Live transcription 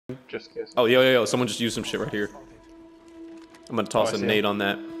Just kidding. Oh, yo, someone just used some shit right here. I'm gonna toss a nade on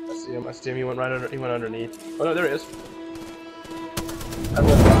that. I see him, he went right under, he went underneath. Oh no, there he is.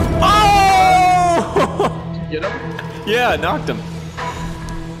 Oh! Get him? Yeah, knocked him.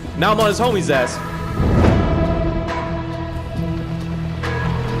 Now I'm on his homie's ass.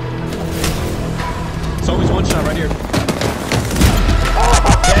 His homie's one shot right here.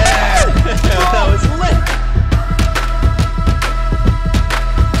 Oh! Yeah! That was lit!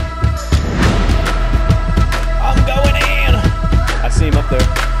 I'm going in! I see him up there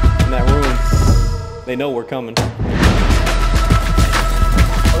in that room. They know we're coming.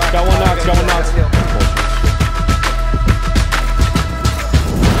 Got one knocked, got one knocked.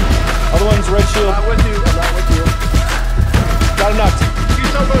 Other one's red shield. I'm not with you, I'm not with you. Got him knocked. You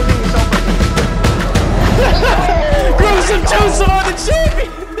self-moving, you self-moving. Grow some juice on the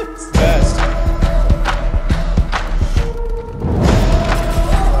champions! Best.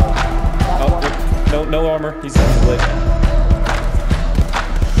 Oh, no armor. He's lit.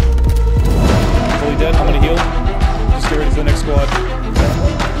 Fully dead. I'm gonna heal. Just get ready for the next squad.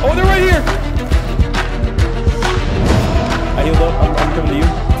 Oh, they're right here! I healed up. I'm coming to you.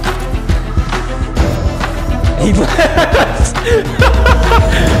 He left!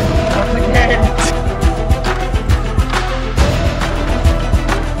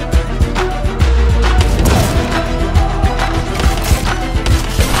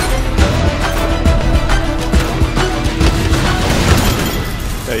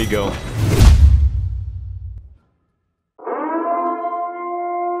 There you go.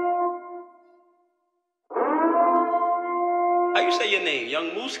 How you say your name,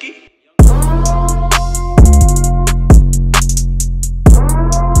 Young Mooski?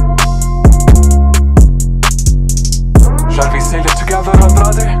 Shall we sail it together,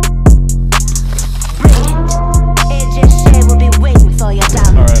 Andrade? will be waiting for you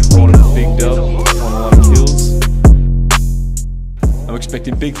down. Alright, rolling a big dub on a lot of kills. I'm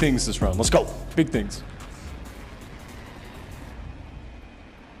expecting big things this round. Let's go! Big things.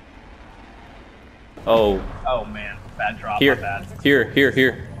 Oh. Oh man, bad drop. Here. Bad.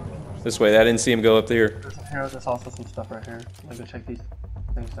 Here. This way. I didn't see him go up here. There's also some stuff right here. I'm gonna go check these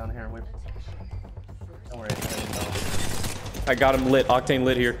things down here. Wait. Don't worry. I got him lit. Octane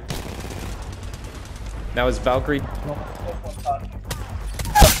lit here. Now is Valkyrie.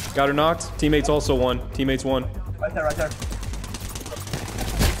 Got her knocked. Teammates also won. Teammates won. Right there, right there.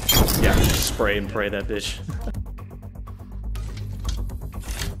 Yeah, spray and pray that bitch.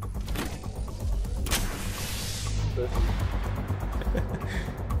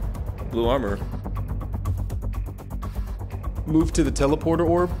 Blue armor. Move to the teleporter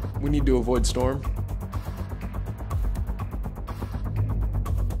orb. We need to avoid storm.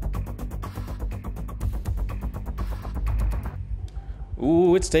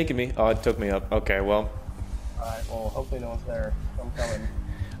 Ooh, it's taking me. Oh, it took me up. Okay, well. Alright, well, hopefully no one's there. I'm coming.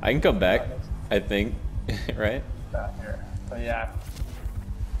 I can come back, I think. Right? Not here. So yeah.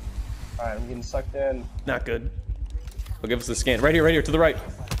 Alright, I'm getting sucked in. Not good. I'll give us the scan. Right here, to the right.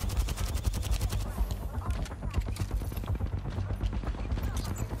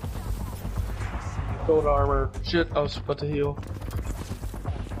 Gold armor. Shit, I was about to heal.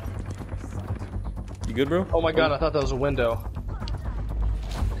 You good, bro? Oh my god, I thought that was a window.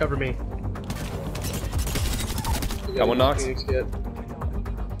 Cover me. Got one knocked.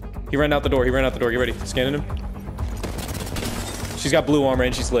 He ran out the door. Get ready. Scanning him. She's got blue armor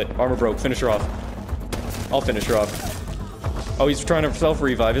and she's lit. Armor broke. Finish her off. I'll finish her off. Oh, he's trying to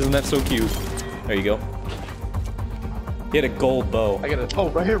self-revive. Isn't that so cute? There you go. He had a gold bow. I got it. Oh,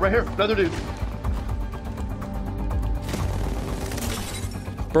 right here. Another dude.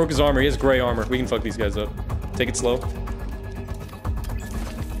 Broke his armor. He has gray armor. We can fuck these guys up. Take it slow.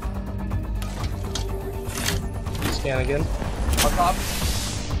 Scan again. On top.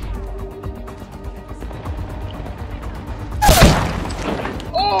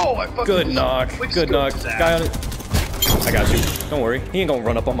 Oh, I fucking Good knock. Good knock. Zap. Guy on it. I got you. Don't worry. He ain't gonna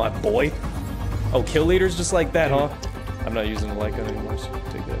run up on my boy. Oh, kill leaders just like that, huh? I'm not using the light gun anymore, so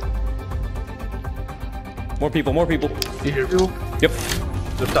take that. More people. You hear you? Yep.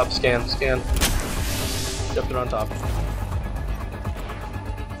 Up top, scan. Yep, they're on top.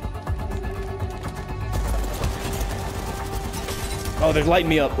 Oh, they're lighting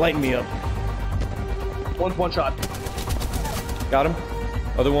me up. One shot. Got him.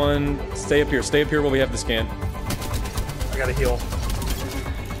 Other one, stay up here while we have the scan. I gotta heal.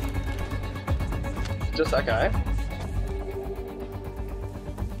 Just that guy.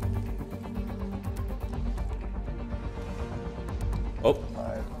 Oh,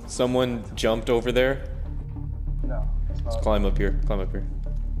 someone jumped over there. No. Let's climb up here.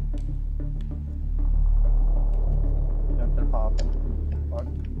 popping. Fuck.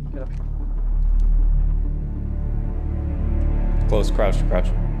 Get up. Close, crouch.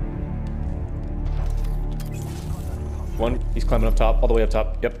 One, he's climbing up top, all the way up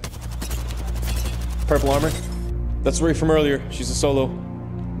top. Yep. Purple armor. That's Ray from earlier. She's a solo.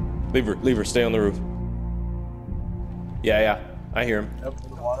 Leave her, stay on the roof. Yeah, I hear him. Yep, in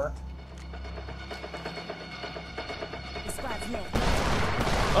the water.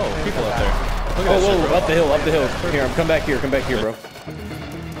 Oh, people up there. Look at whoa, up the hill. Here, come back here, bro.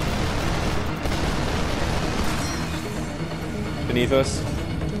 Beneath us.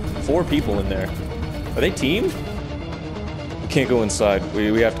 4 people in there. Are they teamed? We can't go inside.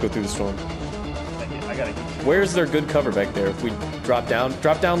 We have to go through the storm. I gotta get you. Where's their good cover back there? If we drop down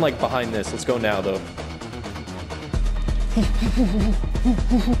like behind this. Let's go now though.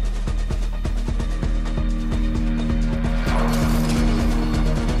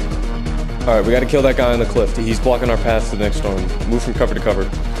 Alright, we gotta kill that guy on the cliff. He's blocking our path to the next storm. Move from cover to cover.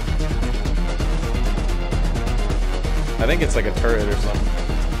 I think it's like a turret or something.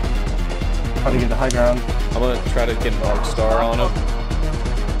 Try to get the high ground. I'm gonna try to get an arc star on him.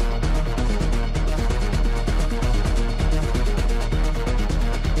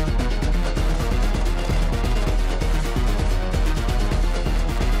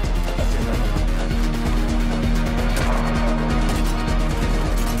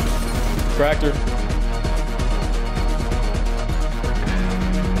 Tractor.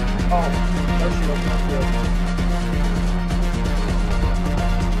 Oh, there she goes.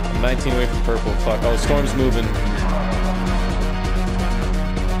 I'm 19 away from purple. Fuck. Oh, storm's moving.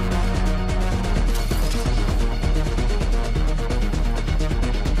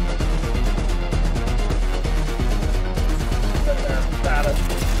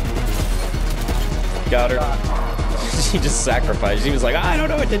 Got her. She just sacrificed. She was like, I don't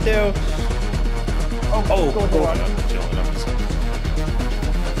know what to do. I'm chilling. I'm just...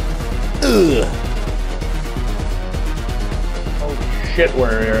 Ugh. Holy shit,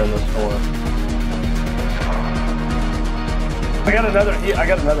 we're here in the storm. I got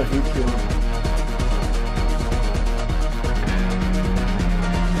another heat shield.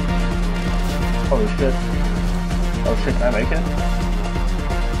 Holy shit. Oh shit, can I make it?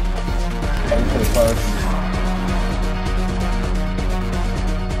 I'm pretty close.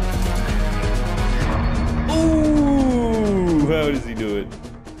 Ooh, how does he do it?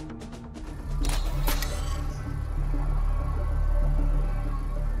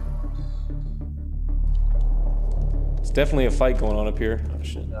 It's definitely a fight going on up here. Oh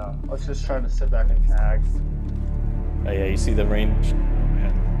shit. Yeah, let's just try to sit back and tag. Oh yeah, you see the range? Oh,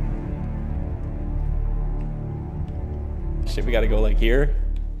 man. Shit, we gotta go like here.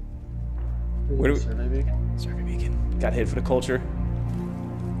 Where do we? Survey beacon? Survey beacon. Got hit for the culture.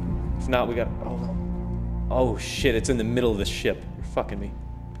 If not, we got. Oh shit! It's in the middle of the ship. You're fucking me.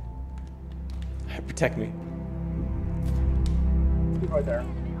 Protect me. He's right there.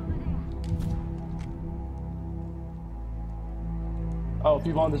 Oh,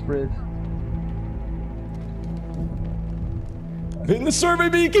 people on this bridge. I'm hitting the survey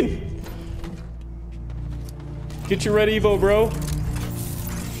beacon. Get your red Evo, bro.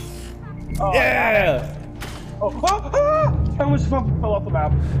 Oh, Yeah. I almost fucking fell off the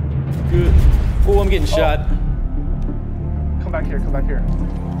map. Good. Oh, I'm getting shot. Come back here. I gotta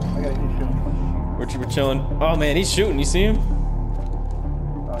hit you. We're chilling. Oh man, he's shooting. You see him?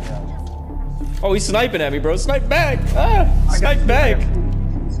 Oh yeah. Oh, he's sniping at me, bro. Snipe back. Ah, snipe back.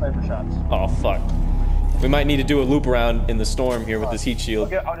 Sniper shots. Oh fuck. We might need to do a loop around in the storm here with this heat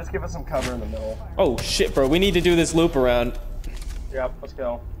shield. I'll just give us some cover in the middle. Oh shit, bro. We need to do this loop around. Yep, let's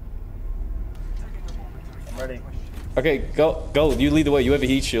go. I'm ready. Okay, go. You lead the way. You have a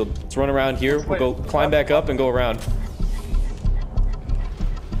heat shield. Let's run around here. We'll go climb back up and go around.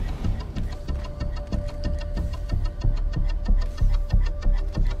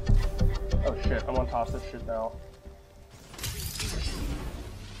 Oh shit, I'm on top of this shit now.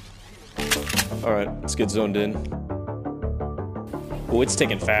 Alright, let's get zoned in. Oh, it's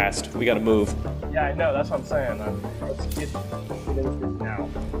ticking fast. We gotta move. Yeah, I know, that's what I'm saying. Let's get into it now.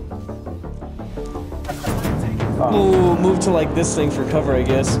 Ooh, move to like this thing for cover, I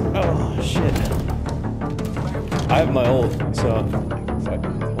guess. Oh, shit. I have my ult, so... Fuck.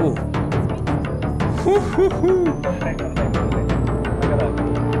 Ooh. Hang on.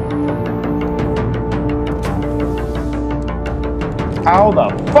 How the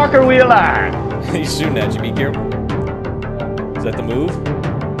fuck are we alive? He's shooting at you, be careful. Is that the move?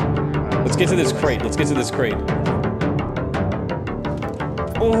 Let's get to this crate.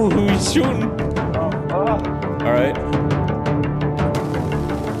 Oh, he's shooting. Alright.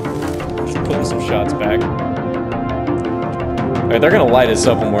 Just putting some shots back. Alright, they're gonna light us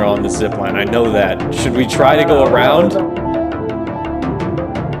up when we're on the zip line. I know that. Should we try to go around? Alright,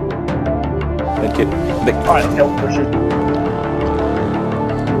 we're shooting.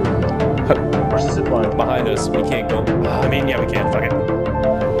 Where's the zip line? Behind us. We can't go. I mean, yeah, we can. Fuck it.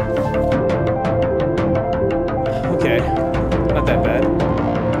 Okay. Not that bad.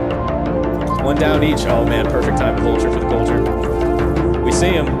 One down each. Oh man, perfect time culture for the culture. We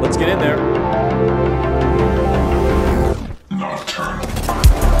see him. Let's get in there. Nocturnal.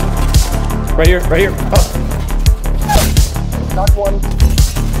 Right here, right here. Oh. Knocked one.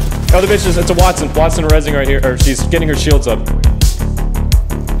 Other bitches, it's a Watson. Watson rezzing right here. Or she's getting her shields up.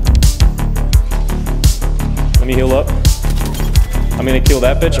 Let me heal up. I'm gonna kill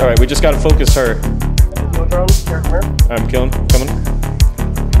that bitch. Alright, we just gotta focus her. I'm killing. Coming.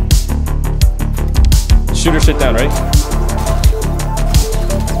 Shoot her shit down, right?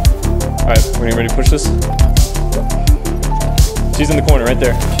 Alright, we're getting ready to push this. She's in the corner right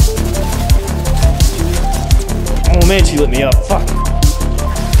there. Oh man, she lit me up. Fuck.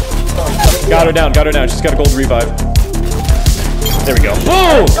 Got her down, got her down. She's got a gold revive. There we go.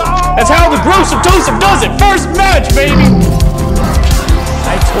 Boom! That's how the gruesome Joseph does it! First match, baby!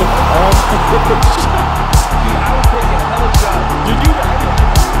 I took all